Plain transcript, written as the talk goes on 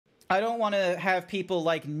I don't want to have people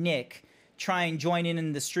like Nick try and join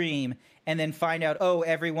in the stream and then find out, oh,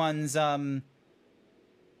 everyone's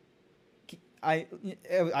I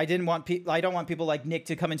don't want people like Nick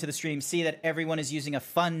to come into the stream, see that everyone is using a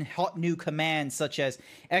fun hot new command such as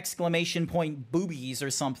exclamation point boobies or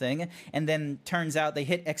something, and then turns out they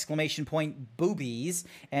hit exclamation point boobies,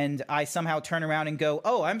 and I somehow turn around and go,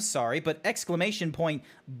 oh, I'm sorry, but exclamation point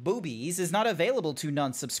boobies is not available to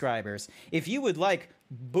non-subscribers. If you would like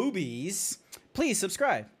boobies, please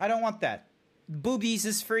subscribe. I don't want that. Boobies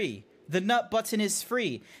is free. The nut button is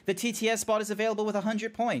free. The TTS bot is available with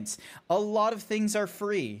 100 points. A lot of things are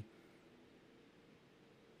free.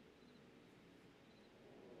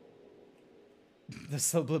 The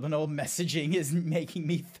subliminal messaging is making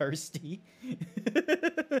me thirsty.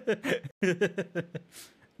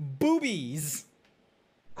 Boobies!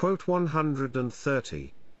 Quote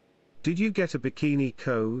 130. Did you get a bikini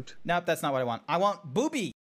code? Nope, that's not what I want. I want boobies!